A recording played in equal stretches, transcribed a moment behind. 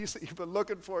that you've been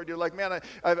looking for. And you're like, man,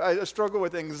 I struggle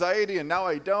with anxiety and now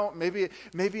I don't. Maybe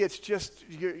it's just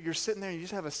you're sitting there and you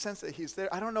just have a sense that he's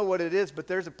there. I don't know what it is, but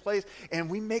there's a place, and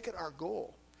we make it our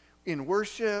goal in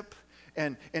worship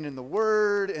and in the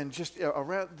Word and just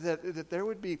around that there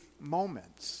would be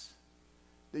moments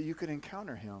that you could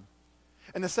encounter him.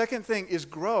 And the second thing is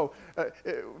grow.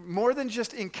 More than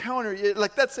just encounter.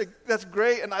 That's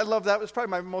great, and I love that. Was probably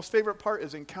my most favorite part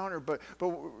is encounter. But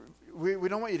we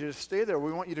don't want you to just stay there.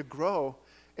 We want you to grow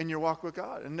in your walk with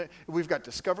God. And we've got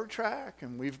Discover Track,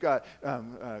 and we've got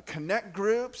Connect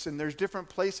groups, and there's different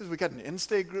places. We've got an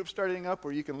in-stay group starting up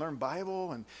where you can learn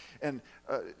Bible. And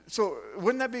so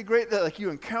wouldn't that be great that you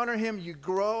encounter him, you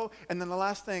grow, and then the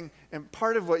last thing, and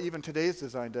part of what even today's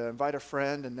designed to invite a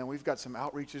friend, and then we've got some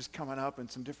outreaches coming up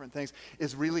and some different things,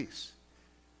 is release.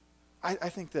 I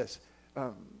think this,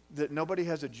 that nobody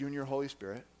has a junior Holy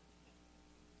Spirit.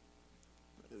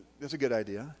 That's a good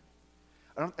idea.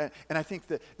 And I think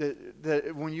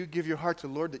that when you give your heart to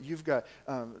the Lord, that you've got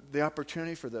the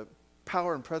opportunity for the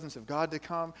power and presence of God to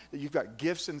come, that you've got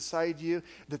gifts inside you,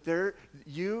 that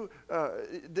you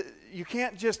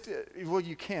can't just, well,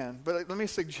 you can, but let me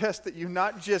suggest that you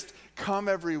not just come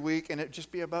every week and it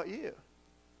just be about you.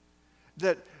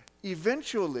 That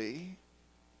eventually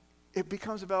it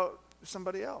becomes about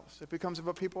somebody else. It becomes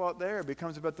about people out there. It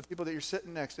becomes about the people that you're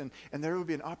sitting next to, and there will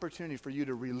be an opportunity for you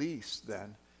to release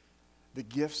then the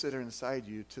gifts that are inside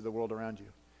you to the world around you.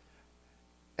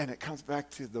 And it comes back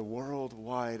to the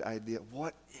worldwide idea.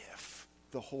 What if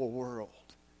the whole world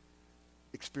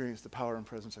experienced the power and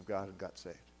presence of God and got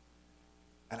saved?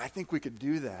 And I think we could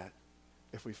do that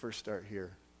if we first start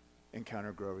here,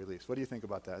 encounter, grow, release. What do you think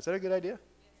about that? Is that a good idea? Yes.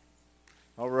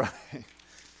 All right.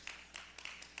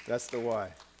 That's the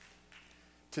why.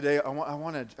 Today, I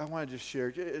want to just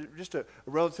share just a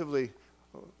relatively.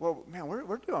 Well, man,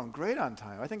 we're doing great on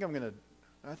time. I think I'm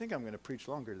gonna preach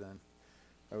longer than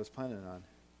I was planning on.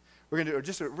 We're gonna do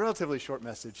just a relatively short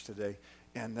message today,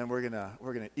 and then we're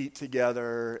gonna eat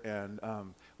together, and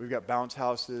we've got bounce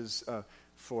houses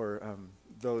for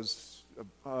those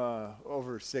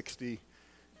over 60.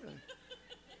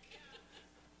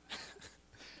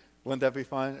 Wouldn't that be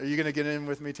fun? Are you gonna get in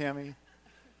with me, Tammy?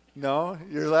 No,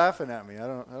 you're laughing at me. I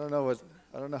don't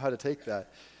know how to take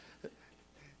that.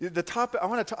 The topic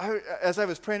as I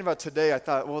was praying about today, I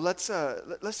thought, well, let's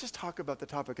just talk about the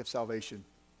topic of salvation.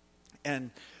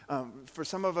 And for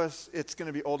some of us, it's going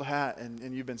to be old hat,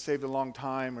 and you've been saved a long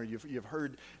time, or you've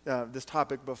heard this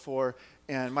topic before.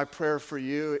 And my prayer for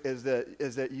you is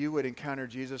that you would encounter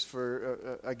Jesus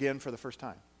again for the first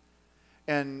time.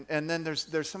 And then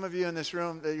there's some of you in this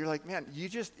room that you're like, man,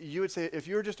 you would say, if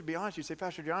you were just to be honest, you'd say,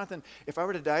 Pastor Jonathan, if I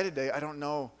were to die today, I don't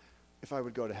know if I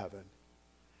would go to heaven.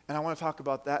 And I want to talk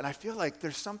about that. And I feel like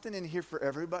there's something in here for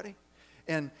everybody.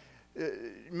 And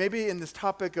maybe in this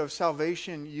topic of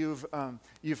salvation, you've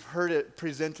heard it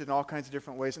presented in all kinds of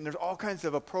different ways. And there's all kinds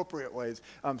of appropriate ways.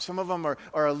 Some of them are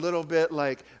a little bit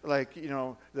like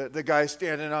the guy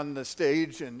standing on the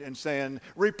stage and saying,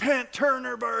 repent,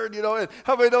 Turner bird, And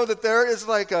how many know that there is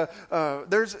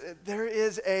there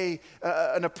is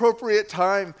an appropriate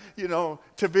time,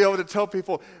 to be able to tell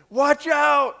people, watch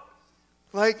out.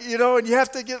 And you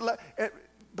have to get.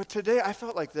 But today I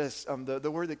felt like this.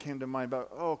 The word that came to mind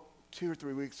about 2 or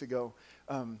 3 weeks ago,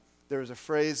 there was a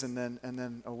phrase and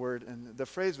then a word, and the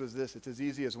phrase was this: "It's as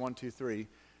easy as 1, 2, 3."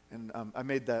 And I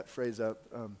made that phrase up.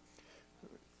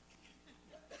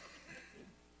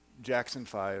 Jackson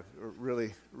 5, a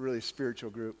really really spiritual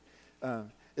group.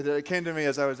 It came to me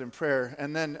as I was in prayer,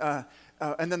 and then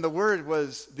the word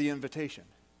was the invitation.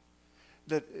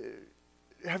 That.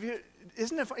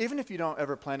 Isn't it, even if you don't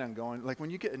ever plan on going, like when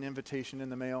you get an invitation in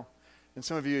the mail, and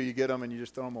some of you get them and you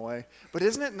just throw them away, but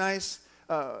isn't it nice,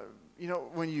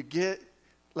 when you get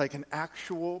like an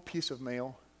actual piece of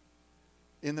mail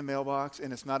in the mailbox,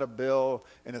 and it's not a bill,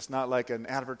 and it's not like an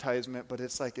advertisement, but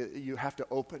it's like you have to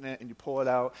open it and you pull it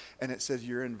out, and it says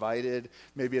you're invited.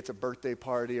 Maybe it's a birthday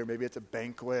party, or maybe it's a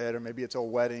banquet, or maybe it's a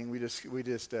wedding. We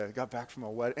just got back from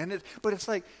a wedding, but it's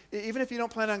like even if you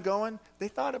don't plan on going, they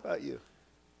thought about you.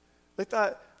 They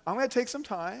thought, I'm going to take some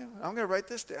time, I'm going to write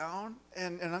this down,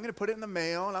 and I'm going to put it in the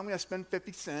mail, and I'm going to spend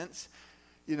 50 cents.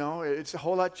 It's a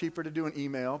whole lot cheaper to do an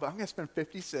email, but I'm going to spend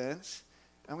 50 cents.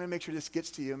 I'm going to make sure this gets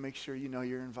to you and make sure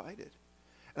you're invited.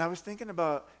 And I was thinking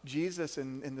about Jesus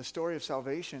and the story of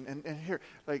salvation, and here,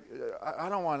 I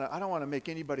don't want to make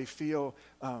anybody feel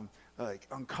like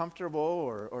uncomfortable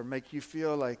or make you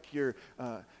feel like you're,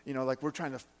 like we're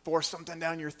trying to force something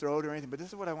down your throat or anything. But this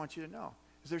is what I want you to know: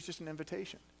 is there's just an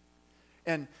invitation.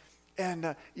 And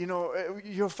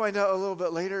you'll find out a little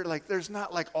bit later, like there's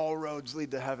not like all roads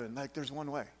lead to heaven. Like there's one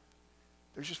way.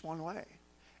 There's just one way.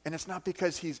 And it's not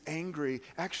because he's angry.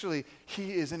 Actually,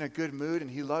 he is in a good mood and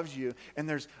he loves you. And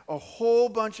there's a whole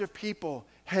bunch of people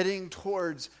heading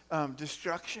towards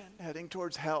destruction, heading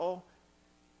towards hell.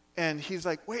 And he's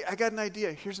like, wait, I got an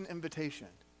idea. Here's an invitation.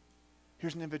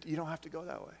 Here's an invitation. You don't have to go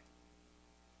that way.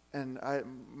 And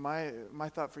my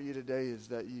thought for you today is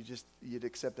that you'd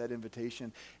accept that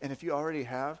invitation. And if you already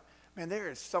have, man, there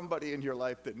is somebody in your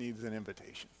life that needs an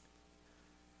invitation.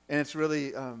 And it's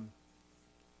really...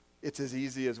 it's as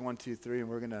easy as 1, 2, 3, and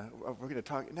we're gonna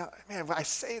talk. Now, man, if I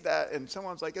say that and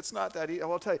someone's like, it's not that easy,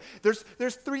 I'll tell you.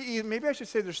 There's 3, maybe I should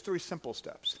say there's 3 simple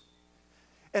steps.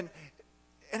 And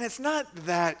it's not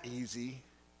that easy.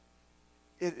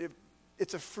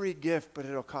 It's a free gift, but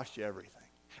it'll cost you everything.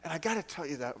 And I got to tell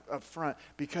you that up front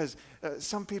because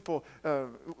some people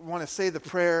want to say the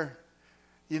prayer,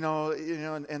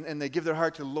 and they give their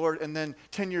heart to the Lord, and then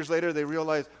 10 years later they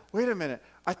realize, wait a minute,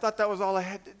 I thought that was all I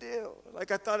had to do.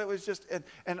 Like I thought it was just,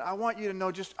 and I want you to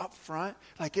know just up front,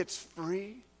 like it's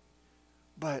free,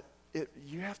 but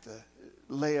you have to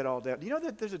lay it all down. Do you know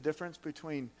that there's a difference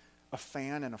between a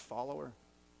fan and a follower?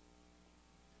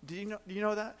 Do you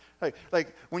know that?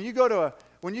 Like when you go to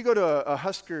a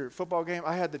Husker football game,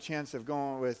 I had the chance of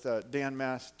going with Dan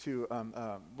Mass to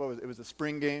it was a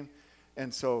spring game,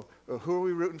 and so who are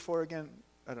we rooting for again?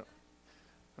 I don't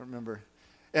remember.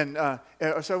 And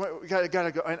so we got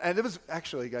to go, and it was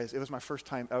actually, guys, it was my first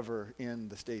time ever in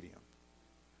the stadium,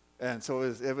 and so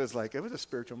it was a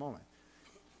spiritual moment.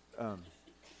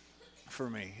 For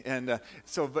me, and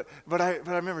but I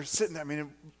remember sitting there. I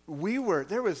mean,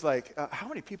 there was like how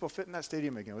many people fit in that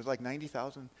stadium again? It was like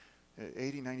 90,000,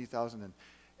 80, 90,000,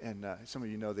 and some of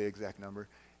you know the exact number.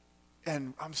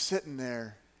 And I'm sitting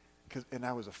there, and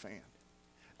I was a fan.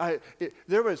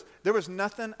 There was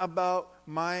nothing about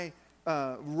my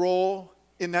role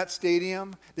in that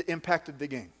stadium that impacted the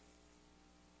game.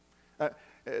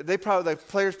 The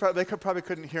players probably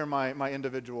couldn't hear my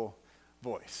individual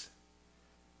voice.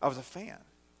 I was a fan.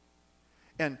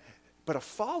 But a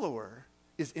follower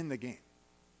is in the game.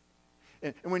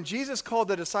 And when Jesus called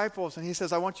the disciples and he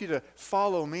says, I want you to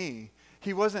follow me,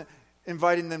 he wasn't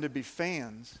inviting them to be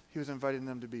fans. He was inviting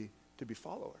them to be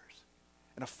followers.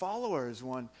 And a follower is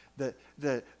one that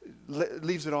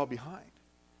leaves it all behind,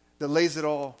 that lays it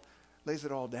all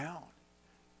down.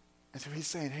 And so he's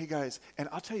saying, hey guys, and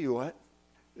I'll tell you what,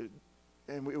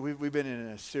 and we've been in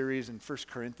a series in 1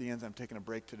 Corinthians. I'm taking a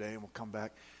break today, and we'll come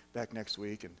back next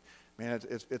week. And man,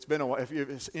 it's been a while.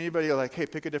 If anybody like, hey,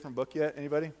 pick a different book yet?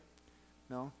 Anybody?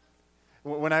 No?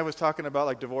 When I was talking about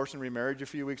like divorce and remarriage a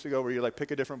few weeks ago, where you like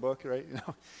pick a different book, right?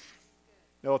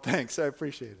 No, thanks. I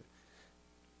appreciate it.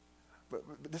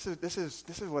 But this is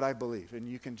what I believe,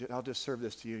 and I'll just serve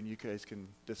this to you, and you guys can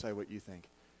decide what you think.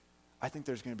 I think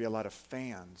there's going to be a lot of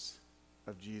fans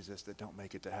of Jesus that don't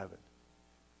make it to heaven.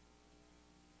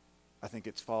 I think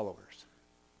it's followers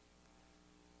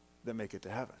that make it to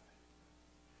heaven.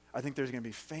 I think there's going to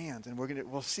be fans, and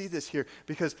we'll see this here,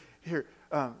 because here,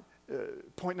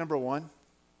 point number 1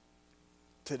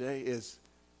 today is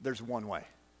there's one way.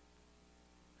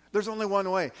 There's only one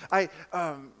way. We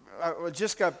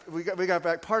got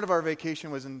back. Part of our vacation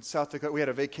was in South Dakota. We had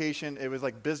a vacation. It was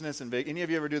like business and vacation. Any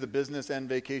of you ever do the business and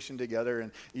vacation together,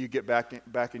 and you get back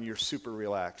and you're super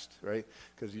relaxed, right?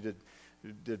 Because you did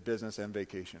business and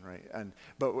vacation, right?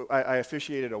 But I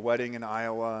officiated a wedding in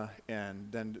Iowa,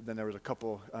 and then there was a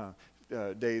couple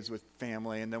days with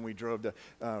family, and then we drove to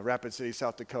Rapid City,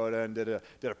 South Dakota, and did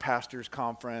a pastor's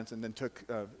conference, and then took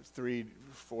 3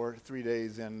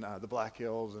 days in the Black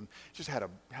Hills, and just had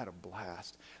a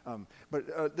blast. But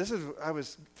I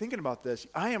was thinking about this.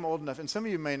 I am old enough, and some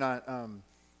of you may not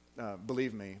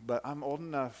believe me, but I'm old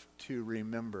enough to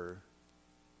remember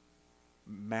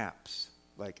maps.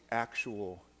 Like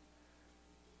actual,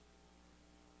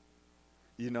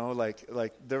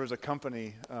 like there was a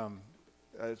company,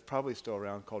 it's probably still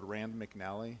around, called Rand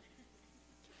McNally.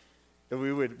 And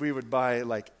we would buy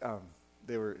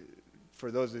they were,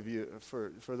 for those of you,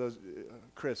 for those,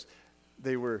 Chris,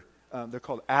 they're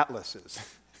called atlases.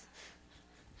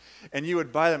 And you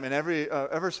would buy them, and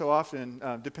ever so often,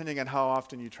 depending on how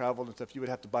often you traveled and stuff, you would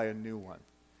have to buy a new one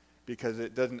because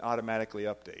it doesn't automatically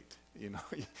update. You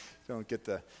don't get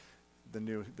the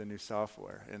new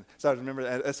software. And so I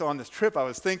remember, so on this trip I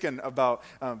was thinking about,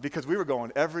 because we were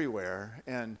going everywhere,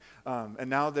 and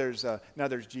now there's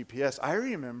GPS. I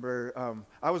remember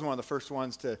I was one of the first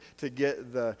ones to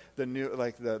get the new,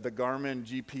 like the Garmin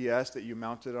GPS that you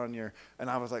mounted on your, and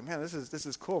I was like, man, this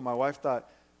is cool. My wife thought,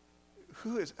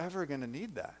 who is ever going to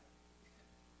need that?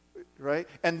 right?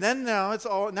 And then now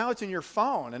it's in your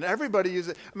phone, and everybody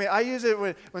uses it. I mean, I use it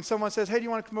when someone says, "Hey, do you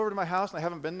want to come over to my house?" And I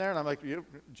haven't been there, and I'm like,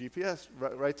 GPS,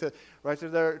 right to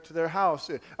their house.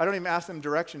 I don't even ask them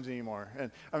directions anymore.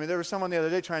 And I mean, there was someone the other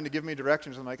day trying to give me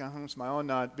directions. I'm like, it's my own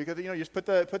nod, because you just put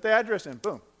the address in,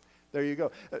 boom. There you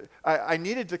go. I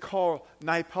needed to call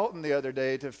Nye Pelton the other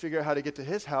day to figure out how to get to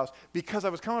his house, because I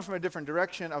was coming from a different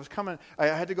direction. I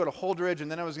had to go to Holdridge,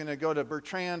 and then I was going to go to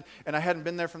Bertrand, and I hadn't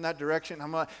been there from that direction.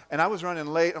 And I was running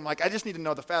late. I'm like, I just need to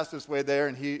know the fastest way there,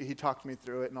 and he talked me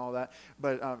through it and all that.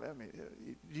 But, I mean,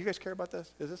 do you guys care about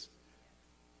this?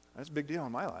 That's a big deal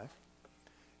in my life.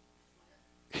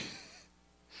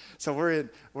 So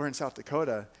we're in South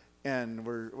Dakota, and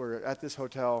we're at this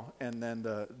hotel, and then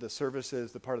the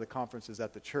services, the part of the conference is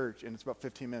at the church, and it's about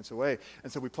 15 minutes away.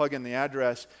 And so we plug in the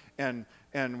address, and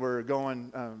we're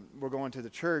going to the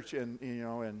church, and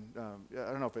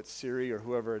I don't know if it's Siri or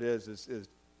whoever it is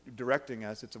directing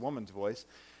us. It's a woman's voice.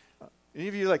 Any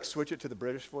of you like switch it to the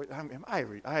British voice?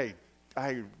 I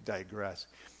digress.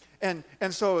 And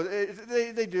so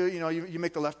they do. You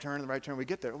make the left turn and the right turn. We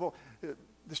get there. Well,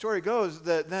 the story goes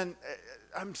that then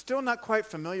I'm still not quite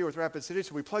familiar with Rapid City,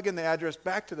 so we plug in the address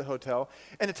back to the hotel,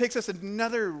 and it takes us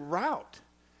another route.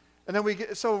 And then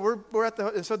we're at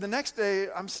and so the next day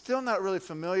I'm still not really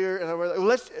familiar, and we're like,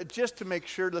 let's to make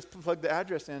sure, let's plug the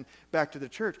address in back to the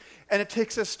church, and it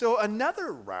takes us still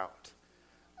another route.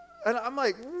 And I'm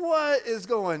like, what's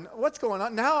going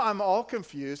on? Now I'm all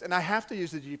confused, and I have to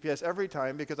use the GPS every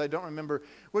time because I don't remember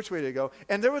which way to go.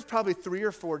 And there was probably 3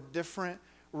 or 4 different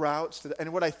routes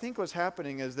and what I think was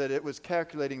happening is that it was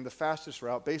calculating the fastest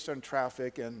route based on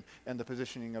traffic and the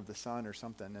positioning of the sun or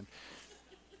something,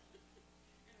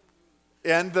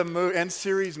 and the mood and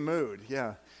Siri's mood,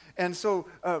 yeah. And so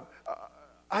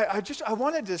I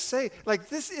wanted to say, like,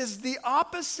 this is the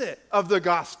opposite of the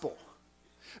gospel.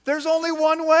 There's only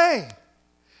one way.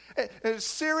 And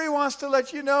Siri wants to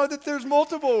let you know that there's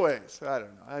multiple ways. I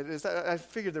don't know. I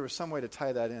figured there was some way to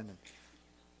tie that in.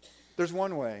 There's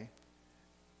one way.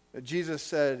 Jesus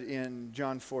said in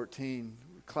John 14,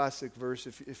 classic verse,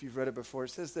 if you've read it before,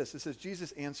 it says this. It says,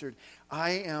 Jesus answered,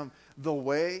 I am the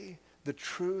way, the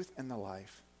truth, and the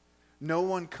life. No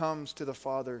one comes to the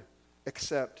Father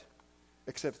except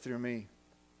through me.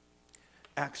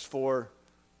 Acts 4,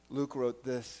 Luke wrote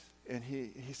this, and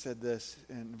he said this,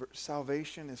 and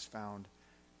salvation is found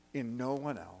in no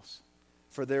one else,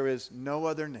 for there is no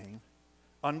other name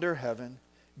under heaven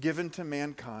given to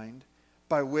mankind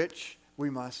by which we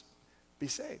must be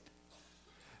saved.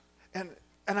 And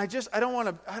I don't want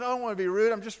to be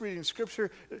rude. I'm just reading scripture.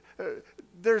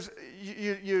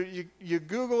 You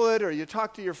Google it or you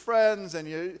talk to your friends,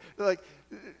 and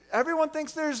everyone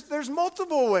thinks there's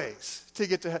multiple ways to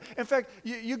get to heaven. In fact,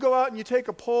 you go out and you take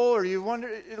a poll, or you wonder,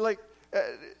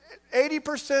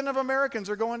 80% of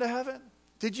Americans are going to heaven.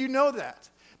 Did you know that?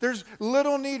 There's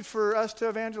little need for us to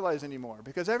evangelize anymore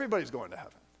because everybody's going to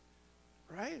heaven,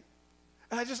 right?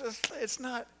 And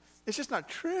it's just not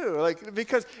true.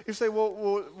 Because you say,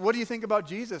 well, what do you think about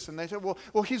Jesus? And they say,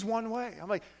 well, he's one way. I'm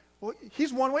like, well,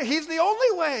 he's one way. He's the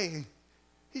only way.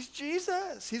 He's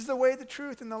Jesus. He's the way, the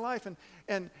truth, and the life.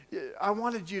 And I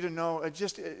wanted you to know,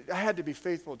 I had to be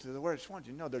faithful to the word. I just wanted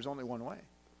you to know there's only one way.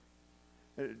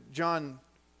 John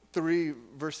 3,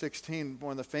 verse 16,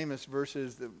 one of the famous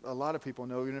verses that a lot of people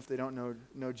know, even if they don't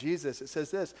know Jesus. It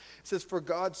says this. It says, for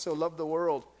God so loved the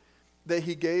world that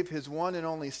he gave his one and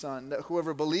only Son, that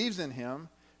whoever believes in him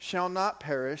shall not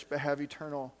perish but have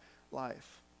eternal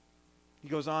life. He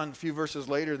goes on a few verses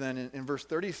later then in verse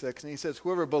 36, and he says,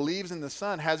 whoever believes in the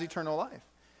Son has eternal life,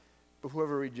 but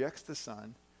whoever rejects the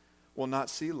Son will not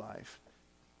see life,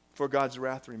 for God's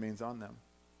wrath remains on them.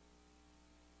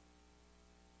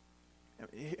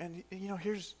 And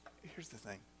here's the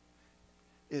thing,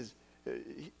 is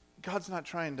God's not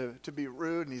trying to be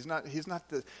rude, and he's not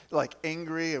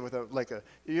angry with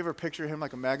you ever picture him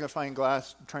like a magnifying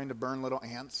glass trying to burn little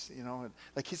ants,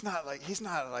 he's not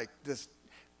like this,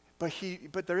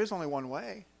 but there is only one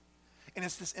way, and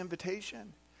it's this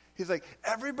invitation. He's like,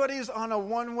 everybody's on a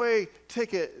one-way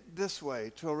ticket this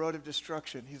way to a road of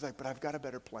destruction. He's like, but I've got a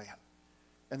better plan,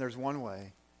 and there's one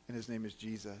way, and his name is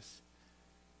Jesus.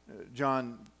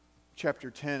 John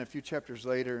chapter 10, a few chapters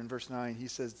later in verse 9, he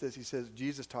says this. He says,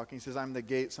 Jesus talking, he says, I'm the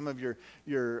gate. Some of your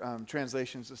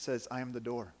translations, it says, I am the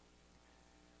door.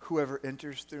 Whoever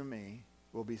enters through me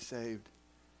will be saved.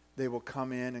 They will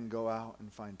come in and go out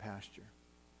and find pasture.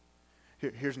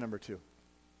 Here's number 2.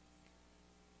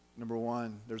 Number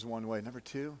 1, there's one way. Number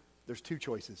 2, there's 2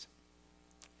 choices.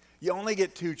 You only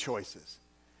get 2 choices.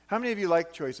 How many of you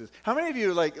like choices? How many of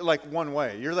you like one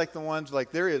way? You're like the ones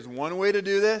there is one way to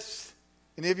do this,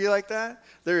 Any of you like that?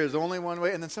 There is only one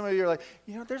way. And then some of you are like,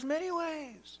 there's many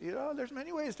ways. There's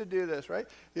many ways to do this, right?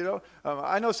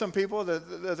 I know some people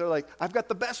that are like, I've got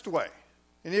the best way.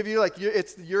 Any of you like,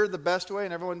 you're the best way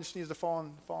and everyone just needs to fall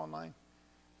in line?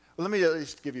 Well, let me at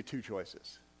least give you two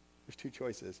choices. There's two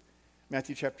choices.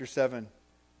 Matthew chapter 7,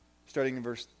 starting in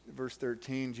verse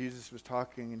 13, Jesus was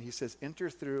talking and he says, enter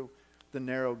through the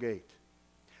narrow gate.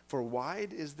 For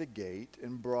wide is the gate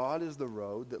and broad is the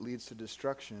road that leads to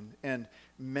destruction, and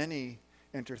many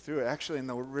enter through it. Actually, in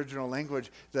the original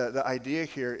language, the idea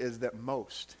here is that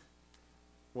most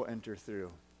will enter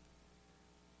through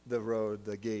the road,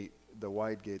 the gate, the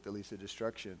wide gate that leads to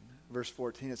destruction. Verse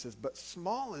 14, it says, but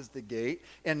small is the gate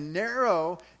and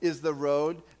narrow is the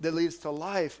road that leads to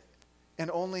life, and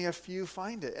only a few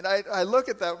find it. And I look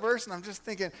at that verse and I'm just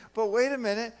thinking, but wait a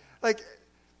minute, like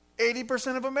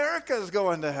 80% of America is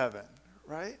going to heaven,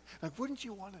 right? Like, wouldn't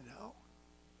you want to know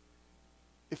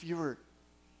if you were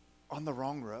on the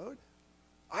wrong road?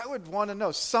 I would want to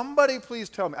know. Somebody please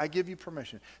tell me. I give you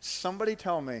permission. Somebody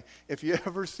tell me if you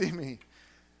ever see me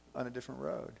on a different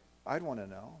road. I'd want to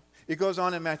know. It goes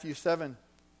on in Matthew 7.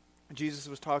 Jesus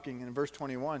was talking in verse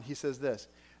 21. He says this,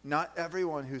 not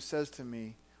everyone who says to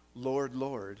me, Lord,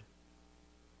 Lord,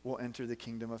 will enter the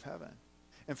kingdom of heaven.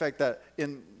 In fact, that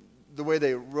in the way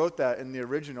they wrote that in the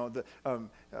original,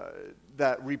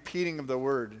 that repeating of the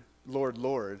word, Lord,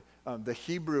 Lord, the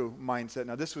Hebrew mindset.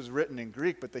 Now, this was written in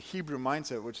Greek, but the Hebrew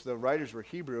mindset, which the writers were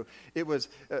Hebrew, it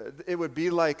would be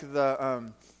like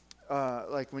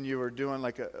like when you were doing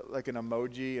like an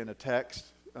emoji in a text,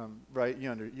 right?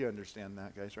 You understand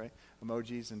that, guys, right?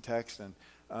 Emojis and text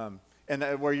and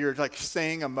where you're like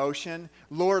saying emotion.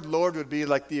 Lord, Lord would be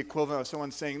like the equivalent of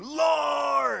someone saying,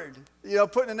 Lord,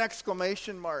 putting an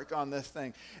exclamation mark on this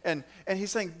thing. And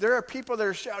he's saying, there are people that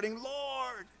are shouting,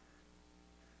 Lord,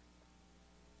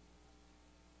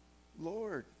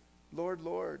 Lord, Lord,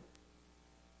 Lord.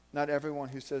 Not everyone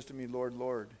who says to me, Lord,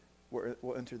 Lord,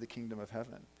 will enter the kingdom of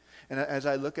heaven. And as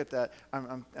I look at that,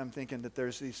 I'm thinking that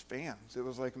there's these fans. It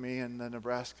was like me in the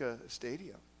Nebraska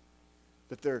stadium,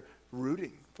 that they're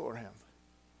rooting for him.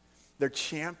 They're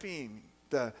championing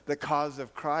the cause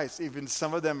of Christ. Even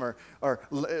some of them are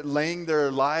laying their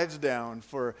lives down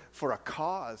for a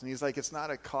cause. And he's like, it's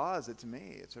not a cause, it's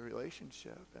me. It's a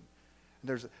relationship. And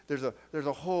there's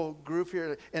a whole group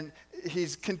here. And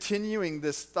he's continuing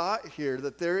this thought here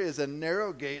that there is a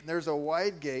narrow gate and there's a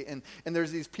wide gate. And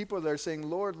there's these people that are saying,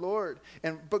 Lord, Lord.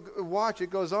 But watch, it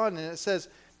goes on and it says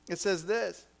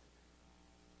this.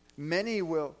 Many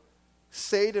will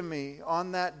say to me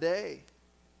on that day,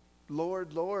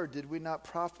 Lord, Lord, did we not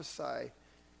prophesy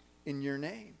in your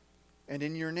name? And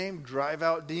in your name drive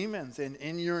out demons, and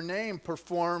in your name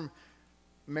perform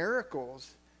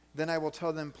miracles? Then I will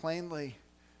tell them plainly,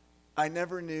 I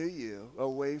never knew you.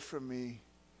 Away from me,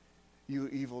 you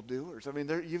evildoers. I mean,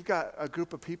 you've got a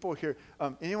group of people here.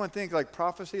 Anyone think like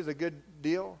prophecy is a good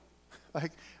deal?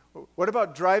 Like, what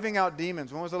about driving out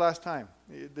demons? When was the last time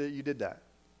that you did that?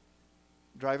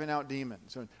 Driving out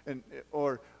demons,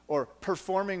 or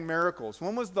performing miracles.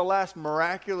 When was the last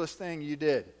miraculous thing you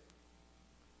did?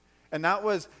 And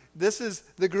this is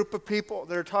the group of people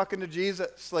that are talking to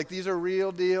Jesus. Like, these are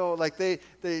real deal. Like, they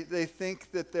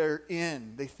think that they're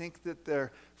in. They think that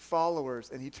they're followers.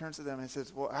 And he turns to them and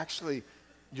says, well, actually,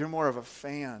 you're more of a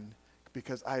fan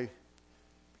because I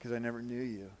never knew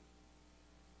you.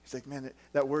 He's like, man,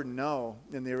 that word know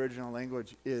in the original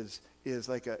language is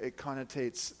like it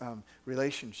connotates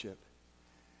relationship.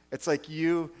 It's like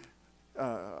you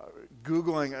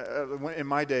Googling, in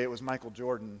my day it was Michael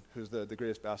Jordan, who's the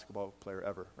greatest basketball player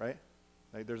ever, right?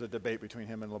 Like, there's a debate between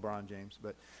him and LeBron James,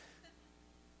 but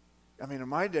I mean, in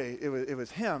my day it was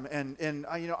him, and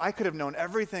I could have known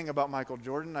everything about Michael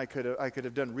Jordan. I could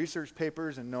have done research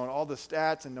papers and known all the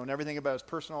stats and known everything about his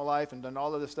personal life and done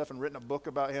all of this stuff and written a book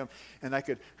about him, and I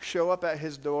could show up at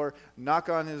his door, knock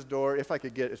on his door if I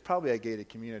could get. It's probably a gated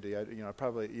community.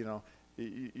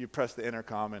 You press the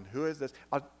intercom and who is this?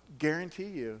 I'll guarantee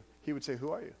you he would say, who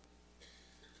are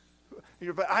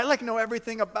you? But I know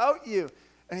everything about you.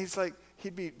 And he's like,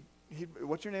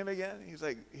 what's your name again? He's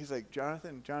like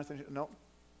Jonathan. Nope,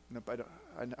 I don't.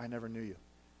 I never knew you.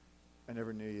 I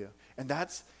never knew you. And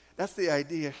that's the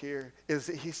idea here, is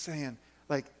that he's saying,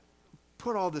 like,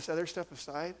 put all this other stuff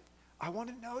aside. I want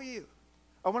to know you.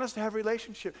 I want us to have a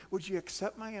relationship. Would you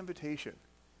accept my invitation?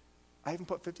 I even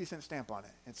put 50-cent stamp on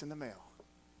it. It's in the mail.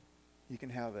 You can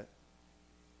have it.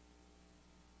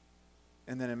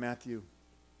 And then in Matthew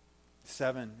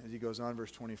 7, as he goes on,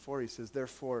 verse 24, he says,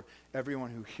 therefore, everyone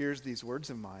who hears these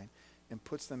words of mine and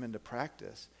puts them into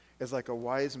practice is like a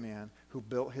wise man who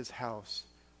built his house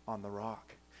on the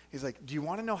rock. He's like, do you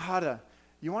want to know how to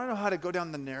You want to know how to go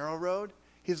down the narrow road?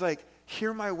 He's like,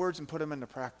 hear my words and put them into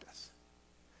practice.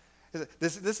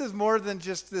 This is more than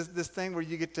just this thing where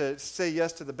you get to say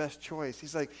yes to the best choice.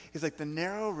 He's like, the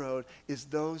narrow road is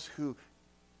those who,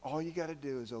 all you got to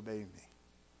do is obey me.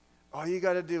 All you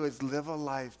got to do is live a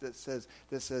life that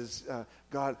says,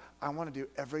 God, I want to do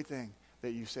everything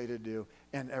that you say to do,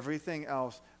 and everything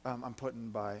else I'm putting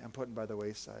by the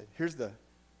wayside. Here's the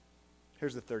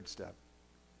third step.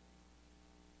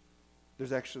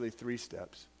 There's actually 3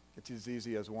 steps. It's as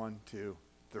easy as 1, 2,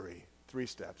 3. 3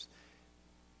 steps.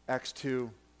 Acts 2,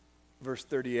 verse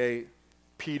 38,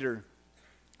 Peter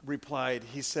replied,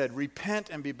 he said, repent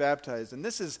and be baptized. And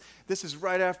this is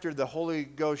right after the Holy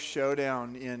Ghost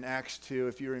showdown in Acts 2,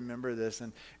 if you remember this.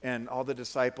 And all the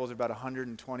disciples, about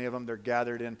 120 of them, they're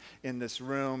gathered in this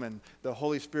room. And the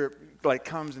Holy Spirit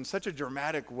comes in such a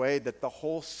dramatic way that the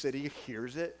whole city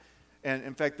hears it. And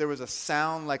in fact, there was a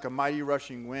sound like a mighty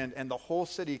rushing wind. And the whole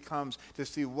city comes to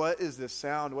see, what is this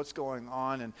sound? What's going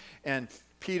on? And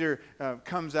Peter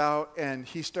comes out and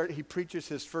he preaches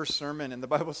his first sermon, and the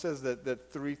Bible says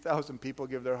that 3,000 people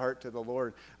give their heart to the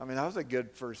Lord. I mean, that was a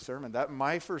good first sermon.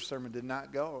 My first sermon did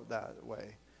not go that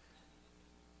way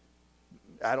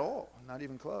at all, not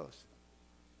even close.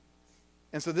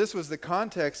 And so this was the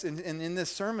context, and in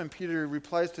this sermon, Peter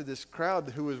replies to this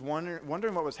crowd who was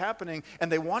wondering what was happening,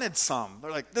 and they wanted some. They're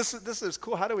like, this is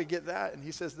cool. How do we get that? And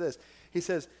he says this. He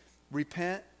says,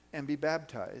 repent and be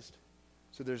baptized.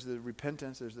 So there's the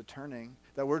repentance, there's the turning.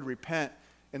 That word repent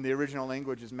in the original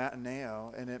language is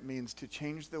mataneo, and it means to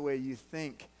change the way you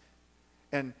think.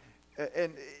 And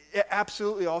it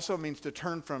absolutely also means to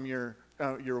turn from your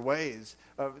ways.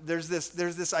 There's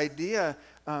this idea,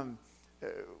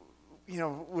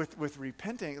 with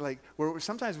repenting, like where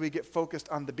sometimes we get focused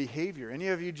on the behavior. Any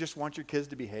of you just want your kids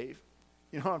to behave?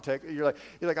 You know what I'm talking? You're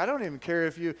like, I don't even care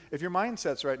if your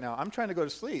mindset's right now. I'm trying to go to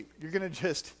sleep. You're gonna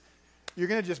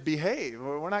just behave.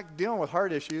 We're not dealing with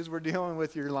heart issues. We're dealing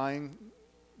with you're lying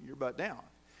your butt down.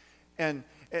 And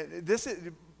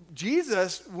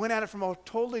Jesus went at it from a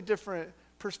totally different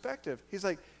perspective. He's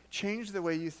like, change the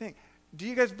way you think. Do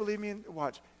you guys believe me?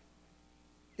 Watch.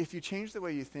 If you change the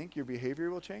way you think, your behavior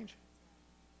will change.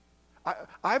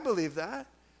 I believe that.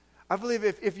 I believe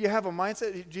if you have a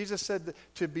mindset, Jesus said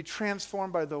to be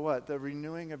transformed by the what? The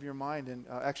renewing of your mind. And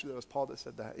actually, that was Paul that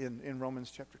said that in Romans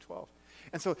chapter 12.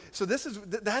 And so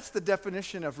that's the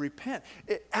definition of repent.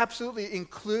 It absolutely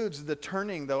includes the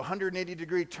turning, the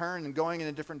 180-degree turn and going in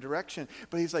a different direction.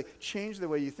 But he's like, change the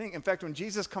way you think. In fact, when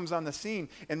Jesus comes on the scene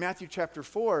in Matthew chapter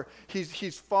 4,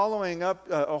 he's following up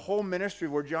a whole ministry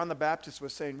where John the Baptist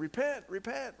was saying, repent,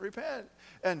 repent, repent.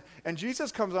 And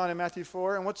Jesus comes on in Matthew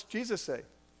 4, and what's Jesus say?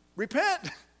 Repent.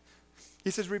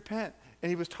 He says, repent. And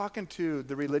he was talking to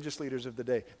the religious leaders of the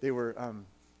day. They were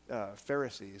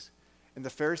Pharisees. And the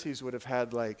Pharisees would have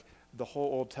had like the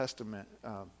whole Old Testament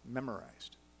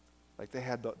memorized. Like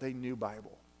they knew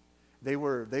Bible. They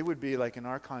would be like in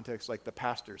our context like the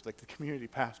pastors, like the community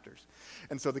pastors.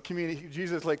 And so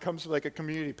Jesus like comes to like a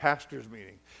community pastors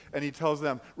meeting, and he tells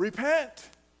them, repent.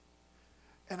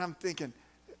 And I'm thinking,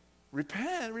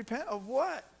 repent of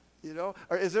what?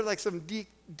 Or is there like some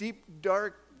deep,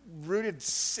 dark rooted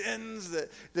sins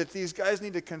that these guys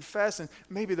need to confess? And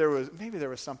maybe there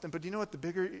was something, but do you know what the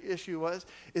bigger issue was?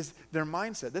 Is their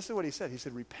mindset. This is what he said. He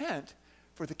said, repent,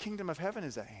 for the kingdom of heaven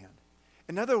is at hand.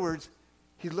 In other words,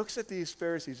 he looks at these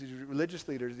Pharisees, these religious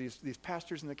leaders, these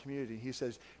pastors in the community. He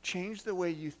says, change the way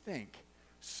you think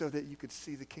so that you could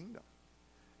see the kingdom.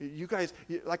 You guys,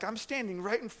 like I'm standing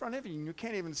right in front of you, and you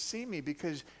can't even see me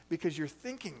because you're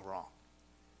thinking wrong.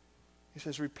 He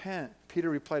says, repent. Peter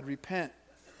replied, repent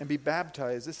and be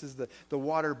baptized. This is the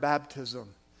water baptism.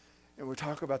 And we'll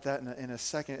talk about that in a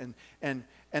second. And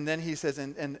then he says,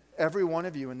 and every one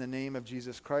of you in the name of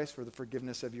Jesus Christ for the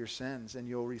forgiveness of your sins, and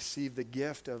you'll receive the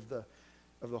gift of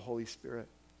the Holy Spirit.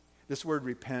 This word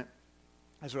repent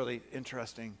is really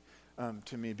interesting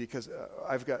to me because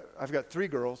I've got 3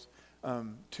 girls.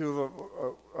 Two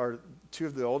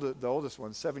of the oldest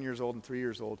ones, 7 years old and 3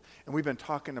 years old, and we've been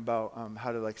talking about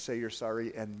how to like say you're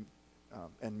sorry and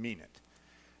mean it,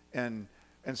 and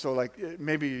so like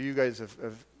maybe you guys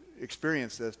have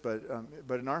experienced this,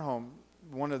 but in our home,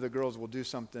 one of the girls will do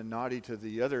something naughty to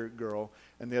the other girl,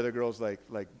 and the other girl's like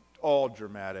all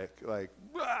dramatic, like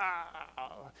 "Wah!"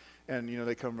 And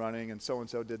they come running, and so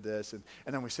did this, and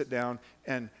then we sit down,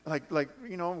 and like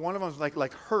one of them's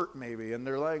like hurt maybe, and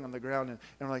they're laying on the ground, and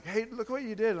I'm like, hey, look what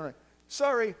you did. And I'm like,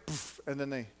 sorry, and then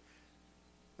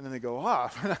they go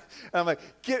off, and I'm like,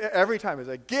 every time it's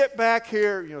like, get back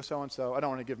here, so and so. I don't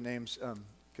want to give names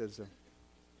because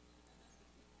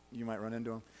you might run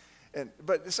into them,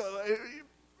 but so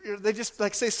they just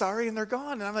like say sorry and they're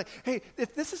gone. And I'm like, hey,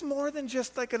 if this is more than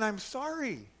just like an I'm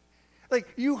sorry. Like,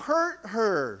 you hurt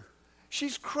her.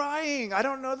 She's crying. I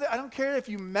don't know that. I don't care if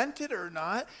you meant it or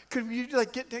not. Could you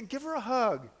like give her a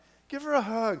hug? Give her a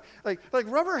hug. Like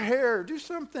rub her hair. Do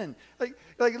something. Like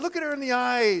look at her in the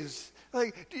eyes.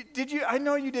 Like, did you? I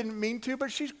know you didn't mean to,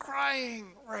 but she's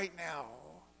crying right now.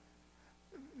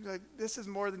 Like, this is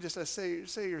more than just a say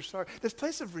you're sorry. This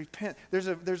place of repent. There's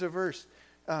a verse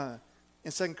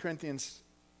in 2 Corinthians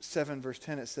 7 verse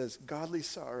 10. It says, "Godly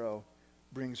sorrow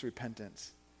brings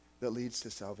repentance that leads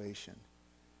to salvation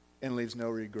and leaves no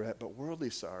regret, but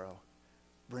worldly sorrow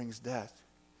brings death."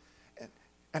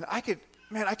 And I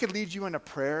could lead you in a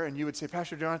prayer, and you would say,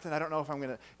 Pastor Jonathan, I don't know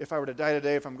if I were to die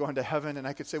today, if I'm going to heaven, and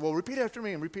I could say, well, repeat after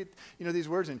me, and repeat, these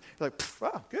words, and you're like,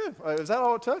 wow, good. Is that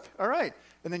all it took? All right.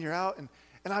 And then you're out, and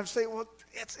I would say, well,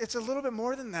 it's a little bit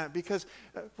more than that, because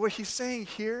what he's saying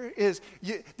here is,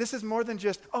 this is more than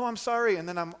just, oh, I'm sorry, and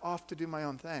then I'm off to do my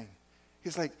own thing.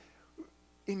 He's like,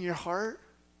 in your heart,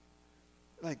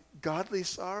 like godly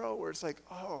sorrow, where it's like,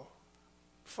 oh,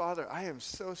 Father, I am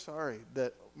so sorry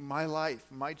that my life,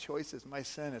 my choices, my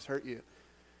sin has hurt you.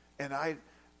 And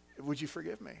would you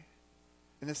forgive me?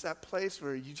 And it's that place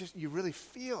where you really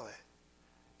feel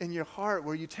it in your heart,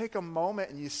 where you take a moment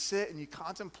and you sit and you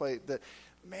contemplate that,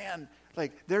 man,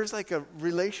 like there's like a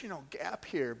relational gap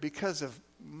here because of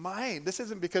mine. This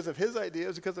isn't because of his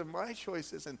ideas, because of my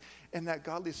choices. And that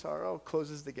godly sorrow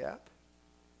closes the gap.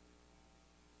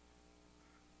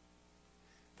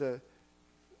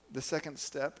 The second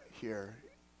step here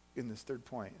in this third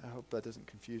point, I hope that doesn't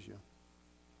confuse you,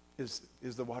 is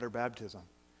the water baptism.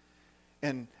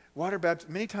 And water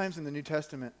baptism, many times in the New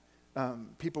Testament,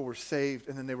 people were saved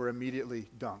and then they were immediately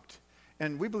dunked.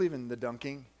 And we believe in the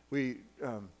dunking. We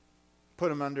put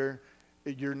them under.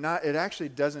 It actually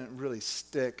doesn't really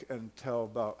stick until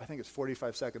about, I think it's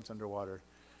 45 seconds underwater.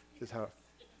 Is how.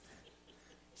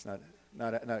 It's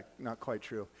not quite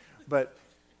true, but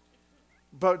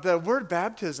the word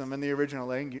baptism in the original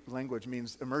language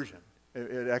means immersion.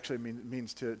 It actually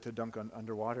means to dunk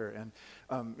underwater,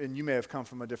 and you may have come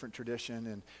from a different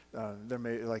tradition, and there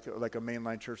may like a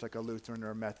mainline church, like a Lutheran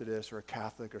or a Methodist or a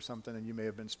Catholic or something, and you may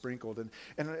have been sprinkled.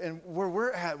 And where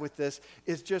we're at with this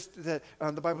is just that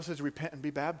the Bible says repent and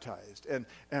be baptized,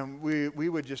 and we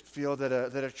would just feel that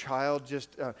a child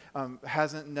just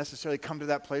hasn't necessarily come to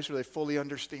that place where they fully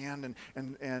understand,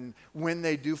 and when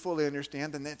they do fully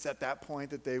understand, then it's at that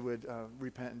point that they would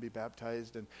repent and be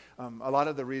baptized. And a lot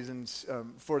of the reasons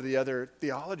for the other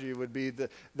theology would be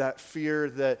that fear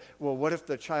that, well, what if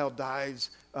the child dies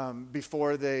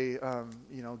before they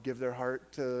give their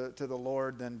heart to the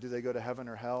Lord? Then do they go to heaven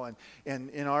or hell? And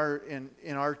in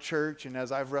our church, and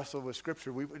as I've wrestled with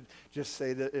Scripture, we would just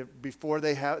say that before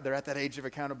they're at that age of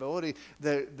accountability,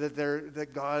 that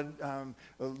God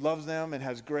loves them and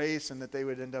has grace, and that they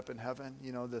would end up in heaven.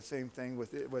 The same thing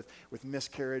with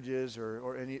miscarriages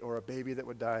or a baby that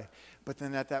would die. But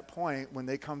then at that point, when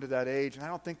they come to that age, and I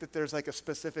don't think that there's like a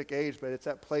specific age, but it's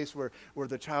that place where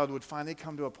the child would finally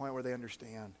come to a point where they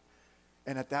understand.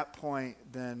 And at that point,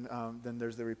 then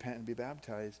there's the repent and be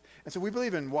baptized. And so we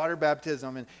believe in water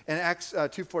baptism. And in Acts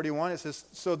 2:41, it says,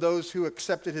 so those who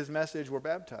accepted his message were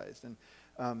baptized.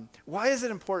 And why is it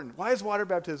important? Why is water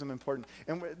baptism important?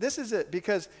 And this is it,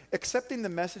 because accepting the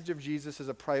message of Jesus is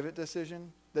a private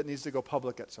decision that needs to go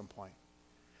public at some point.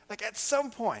 Like at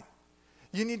some point.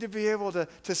 You need to be able to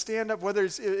stand up, whether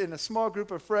it's in a small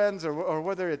group of friends or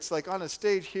whether it's like on a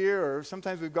stage here, or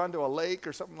sometimes we've gone to a lake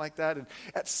or something like that. And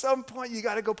at some point, you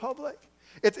got to go public.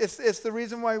 It's the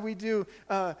reason why we do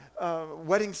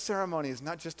wedding ceremonies,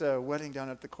 not just a wedding down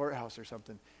at the courthouse or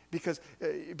something. Because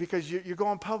you're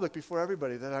going public before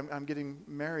everybody that I'm getting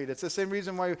married. It's the same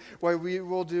reason why we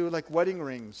will do like wedding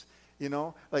rings.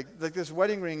 Like this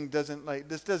wedding ring doesn't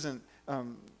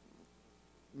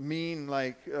mean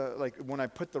like when I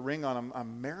put the ring on,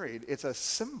 I'm married. It's a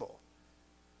symbol.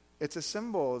 It's a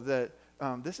symbol that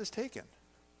this is taken,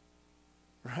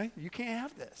 right? You can't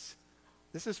have this.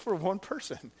 This is for one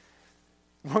person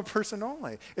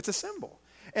only. It's a symbol.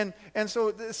 And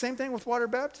so the same thing with water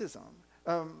baptism.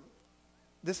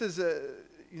 This is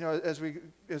as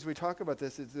we talk about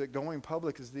this, is that going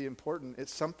public is the important.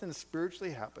 It's something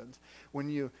spiritually happens when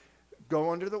you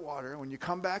go under the water, when you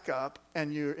come back up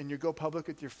and you go public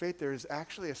with your faith. There is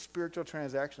actually a spiritual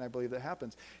transaction, I believe, that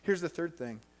happens. Here's the third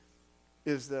thing,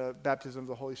 is the baptism of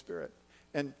the Holy Spirit.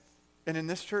 And in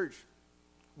this church,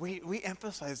 we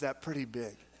emphasize that pretty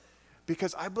big,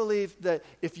 because I believe that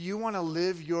if you want to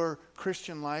live your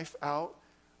Christian life out,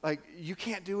 like, you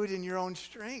can't do it in your own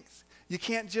strength. You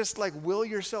can't just like will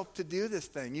yourself to do this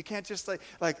thing. You can't just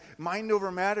like mind over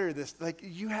matter this. Like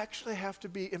you actually have to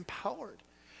be empowered.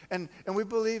 And we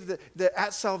believe that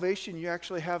at salvation, you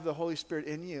actually have the Holy Spirit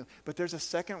in you. But there's a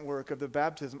second work of the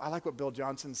baptism. I like what Bill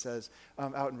Johnson says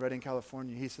out in Redding,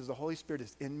 California. He says, the Holy Spirit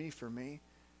is in me for me,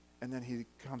 and then he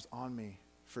comes on me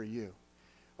for you.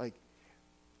 Like,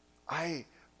 I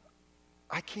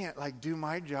can't like do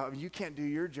my job. You can't do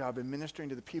your job in ministering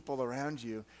to the people around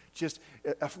you just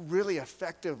really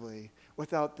effectively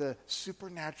without the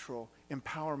supernatural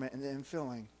empowerment and the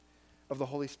infilling of the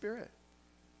Holy Spirit.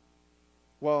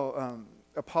 Well,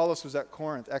 Apollos was at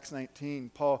Corinth, Acts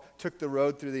 19. Paul took the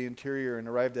road through the interior and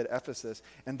arrived at Ephesus.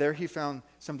 And there he found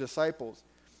some disciples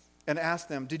and asked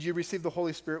them, did you receive the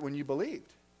Holy Spirit when you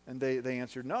believed? And they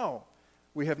answered, no.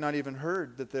 We have not even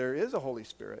heard that there is a Holy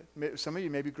Spirit. Some of you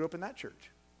maybe grew up in that church.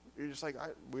 You're just like,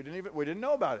 we didn't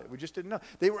know about it. We just didn't know.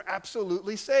 They were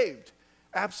absolutely saved.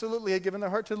 Absolutely had given their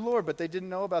heart to the Lord, but they didn't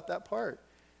know about that part.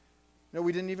 No,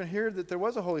 we didn't even hear that there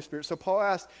was a Holy Spirit. So Paul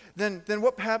asked, then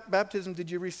what baptism did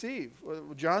you receive?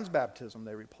 Well, John's baptism,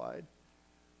 they replied.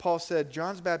 Paul said,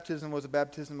 John's baptism was a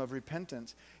baptism of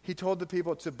repentance. He told the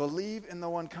people to believe in the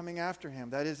one coming after him,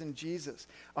 that is in Jesus.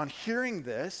 On hearing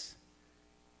this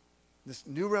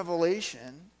new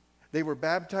revelation, they were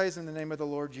baptized in the name of the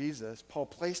Lord Jesus. Paul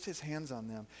placed his hands on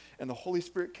them, and the Holy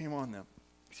Spirit came on them.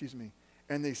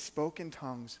 And they spoke in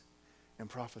tongues and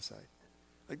prophesied.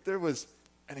 Like there was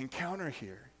an encounter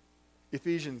here.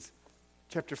 Ephesians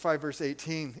chapter 5, verse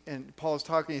 18, and Paul's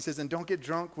talking, he says, and don't get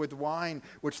drunk with wine,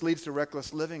 which leads to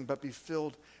reckless living, but be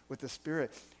filled with the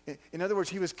Spirit. In other words,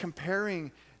 he was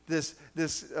comparing this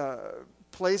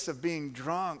place of being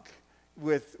drunk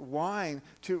with wine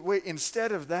to, wait,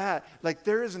 instead of that, like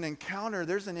there is an encounter,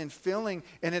 there's an infilling,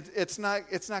 and it's not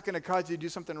going to cause you to do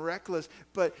something reckless,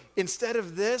 but instead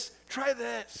of this, try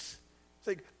this. It's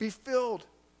like, be filled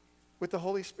with the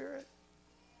Holy Spirit.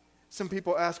 Some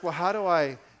people ask, well, how do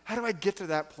I get to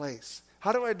that place?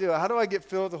 How do I do it? How do I get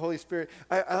filled with the Holy Spirit?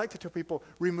 I like to tell people,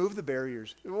 remove the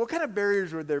barriers. What kind of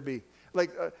barriers would there be?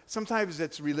 Like sometimes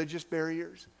it's religious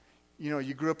barriers. You know,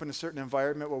 you grew up in a certain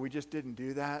environment where we just didn't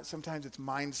do that. Sometimes it's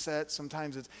mindset.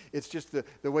 Sometimes it's just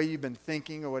the way you've been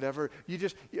thinking or whatever.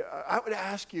 I would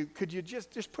ask you, could you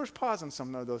just push pause on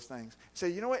some of those things? Say,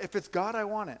 you know what? If it's God, I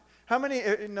want it. How many,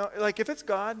 if it's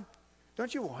God,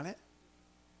 don't you want it?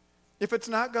 If it's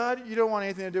not God, you don't want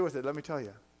anything to do with it, let me tell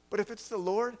you. But if it's the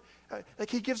Lord,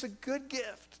 he gives a good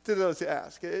gift to those who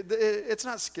ask. It's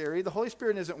not scary. The Holy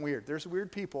Spirit isn't weird. There's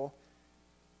weird people,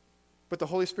 but the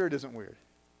Holy Spirit isn't weird.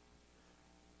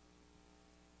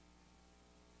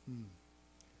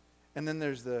 And then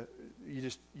there's you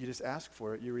just ask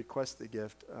for it. You request the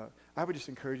gift. I would just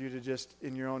encourage you to just,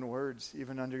 in your own words,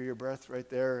 even under your breath right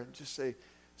there, just say,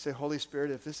 Holy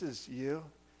Spirit, if this is you,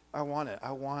 I want it.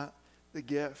 I want the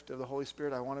gift of the Holy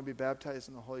Spirit. I want to be baptized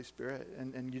in the Holy Spirit.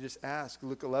 And you just ask.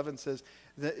 Luke 11 says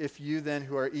that if you then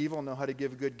who are evil know how to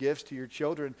give good gifts to your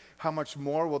children, how much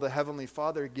more will the Heavenly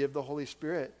Father give the Holy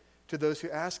Spirit to those who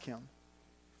ask him?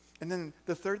 And then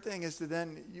the third thing is to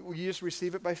then, you just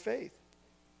receive it by faith.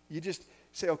 You just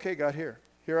say, okay, God, here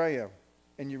I am.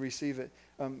 And you receive it.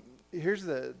 Here's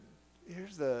the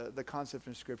concept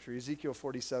in Scripture, Ezekiel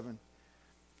 47.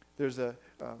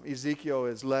 Ezekiel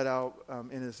is led out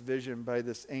in this vision by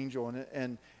this angel,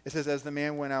 and it says, as the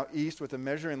man went out east with a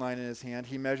measuring line in his hand,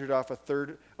 he measured off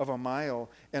 1/3 of a mile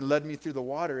and led me through the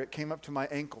water. It came up to my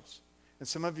ankles. And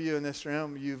some of you in this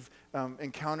room, you've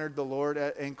encountered the Lord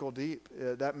at ankle deep.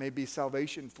 That may be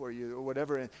salvation for you or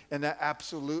whatever, and that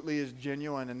absolutely is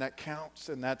genuine, and that counts,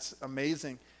 and that's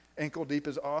amazing. Ankle deep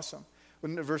is awesome.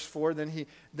 When verse 4, then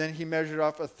he measured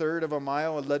off 1/3 of a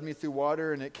mile and led me through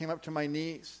water, and it came up to my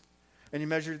knees. And he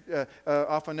measured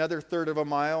off another 1/3 of a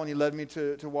mile, and he led me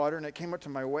to water, and it came up to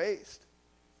my waist.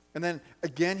 And then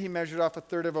again he measured off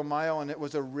 1/3 of a mile, and it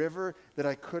was a river that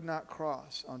I could not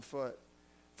cross on foot,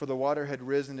 for the water had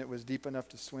risen, it was deep enough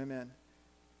to swim in.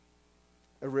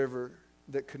 A river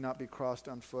that could not be crossed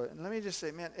on foot. And let me just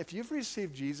say, man, if you've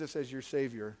received Jesus as your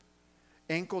Savior,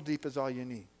 ankle deep is all you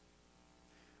need.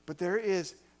 But there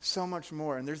is so much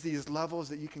more, and there's these levels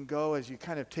that you can go as you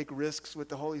kind of take risks with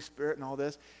the Holy Spirit and all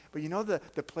this. But you know the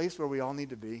place where we all need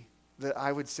to be, that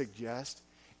I would suggest,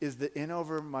 is the in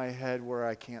over my head where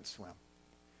I can't swim.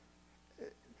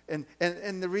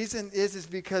 And the reason is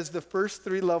because the first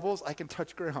 3 levels, I can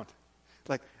touch ground.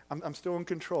 Like, I'm still in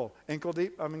control. Ankle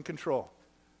deep, I'm in control.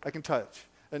 I can touch.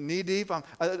 Knee deep,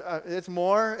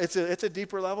 it's a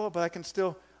deeper level, but I can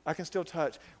still I can still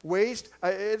touch. Waist,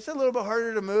 it's a little bit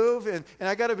harder to move, and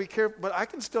I got to be careful, but I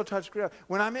can still touch ground.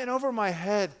 When I'm in over my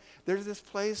head, there's this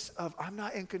place of I'm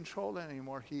not in control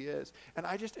anymore. He is. And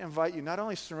I just invite you, not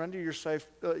only surrender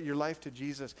your life to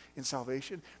Jesus in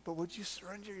salvation, but would you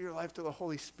surrender your life to the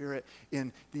Holy Spirit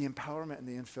in the empowerment and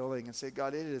the infilling and say,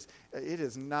 God, it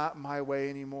is not my way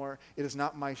anymore. It is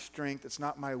not my strength. It's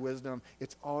not my wisdom.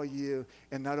 It's all you.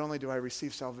 And not only do I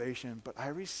receive salvation, but I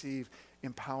receive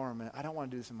empowerment. I don't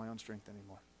want to do this in my own strength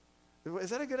anymore.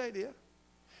 Is that a good idea?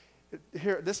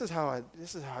 Here, this is how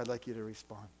I'd like you to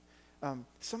respond.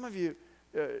 Some of you,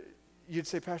 you'd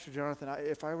say, Pastor Jonathan,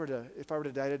 if I were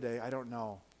to die today, I don't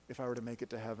know if I were to make it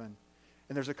to heaven.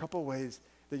 And there's a couple ways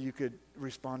that you could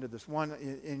respond to this. One,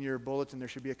 in your bulletin, there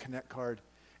should be a connect card,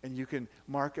 and you can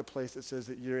mark a place that says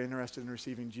that you're interested in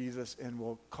receiving Jesus, and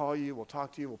we'll call you, we'll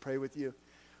talk to you, we'll pray with you.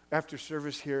 After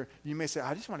service here, you may say,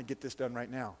 I just want to get this done right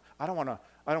now. I don't want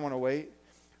to wait.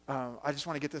 I just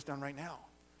want to get this done right now.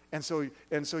 And so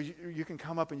you can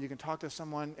come up and you can talk to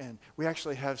someone, and we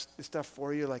actually have stuff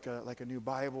for you, like a new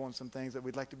Bible and some things that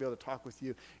we'd like to be able to talk with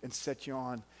you and set you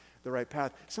on the right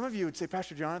path. Some of you would say,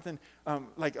 Pastor Jonathan,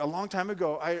 like a long time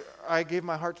ago, I gave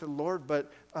my heart to the Lord,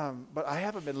 but I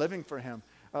haven't been living for Him.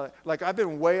 Like I've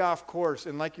been way off course,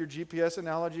 and like your GPS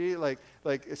analogy, like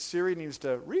Siri needs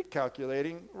to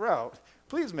recalculating route.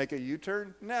 Please make a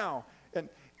U-turn now. And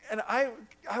I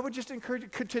would just encourage you,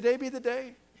 could today be the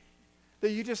day that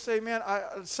you just say, man,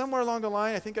 somewhere along the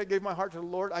line, I think I gave my heart to the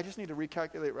Lord. I just need to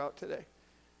recalculate route today.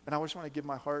 And I just want to give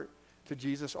my heart to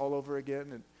Jesus all over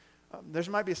again. And there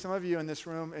might be some of you in this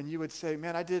room, and you would say,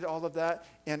 man, I did all of that,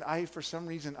 and for some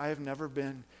reason, I have never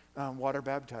been water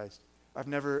baptized. I've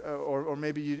never, or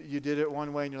maybe you did it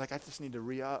one way and you're like, I just need to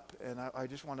re-up, and I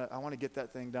want to get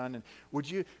that thing done. And would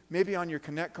you, maybe on your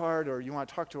Connect card, or you want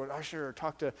to talk to an usher or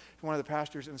talk to one of the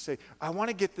pastors and say, I want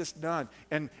to get this done.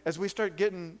 And as we start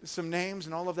getting some names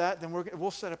and all of that, then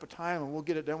we'll set up a time and we'll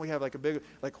get it done. We have like a big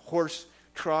horse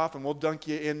trough, and we'll dunk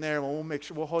you in there, and we'll make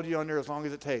sure we'll hold you under as long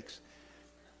as it takes.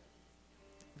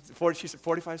 She said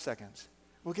 45 seconds.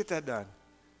 We'll get that done.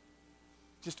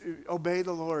 Just obey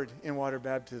the Lord in water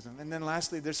baptism. And then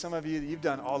lastly, there's some of you that you've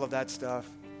done all of that stuff.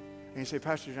 And you say,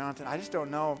 Pastor Jonathan, I just don't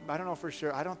know. I don't know for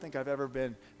sure. I don't think I've ever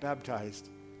been baptized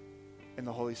in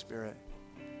the Holy Spirit.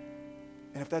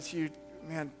 And if that's you,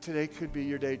 man, today could be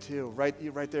your day too. Right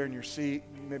there in your seat.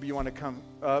 Maybe you want to come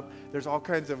up. There's all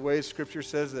kinds of ways. Scripture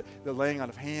says that the laying on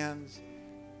of hands.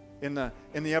 In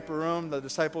the upper room, the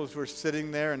disciples were sitting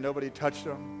there and nobody touched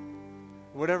them.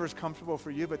 Whatever's comfortable for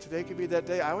you, but today could be that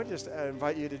day. I would just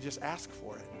invite you to just ask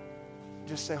for it.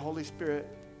 Just say, Holy Spirit,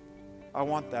 I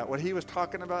want that. What he was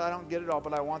talking about, I don't get it all,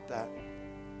 but I want that.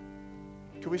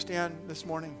 Could we stand this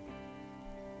morning?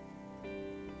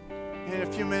 In a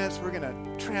few minutes, we're going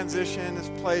to transition this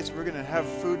place. We're going to have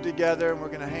food together, and we're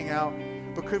going to hang out.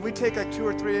 But could we take like 2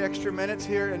 or 3 extra minutes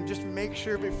here and just make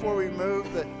sure before we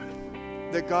move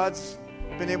that God's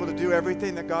been able to do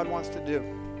everything that God wants to do?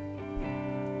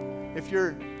 If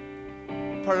you're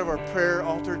part of our prayer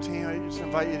altar team, I just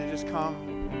invite you to just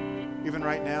come, even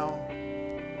right now.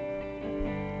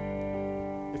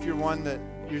 If you're one that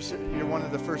you're one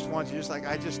of the first ones, you're just like,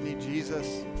 I just need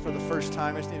Jesus for the first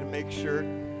time. I just need to make sure.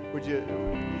 You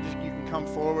can come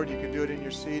forward. You can do it in your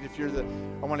seat. If you're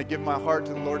I want to give my heart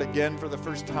to the Lord again for the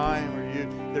first time,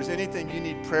 or there's anything you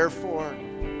need prayer for,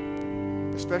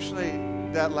 especially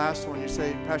that last one, you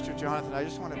say, Pastor Jonathan, I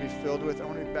just want to be filled with, I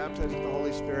want to be baptized with the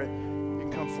Holy Spirit. You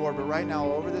can come forward. But right now,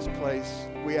 all over this place,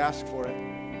 we ask for it.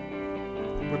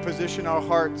 We position our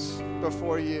hearts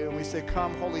before you, and we say,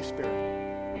 come, Holy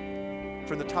Spirit.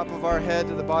 From the top of our head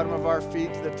to the bottom of our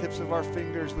feet to the tips of our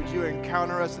fingers, would you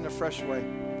encounter us in a fresh way?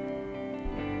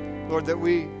 Lord, that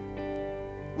we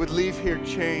would leave here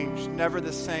changed, never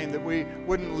the same, that we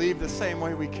wouldn't leave the same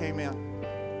way we came in.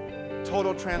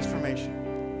 Total transformation.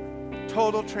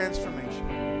 Total transformation.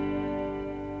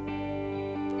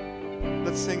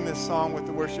 Let's sing this song with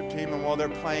the worship team, and while they're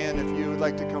playing, if you would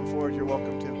like to come forward, you're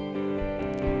welcome to.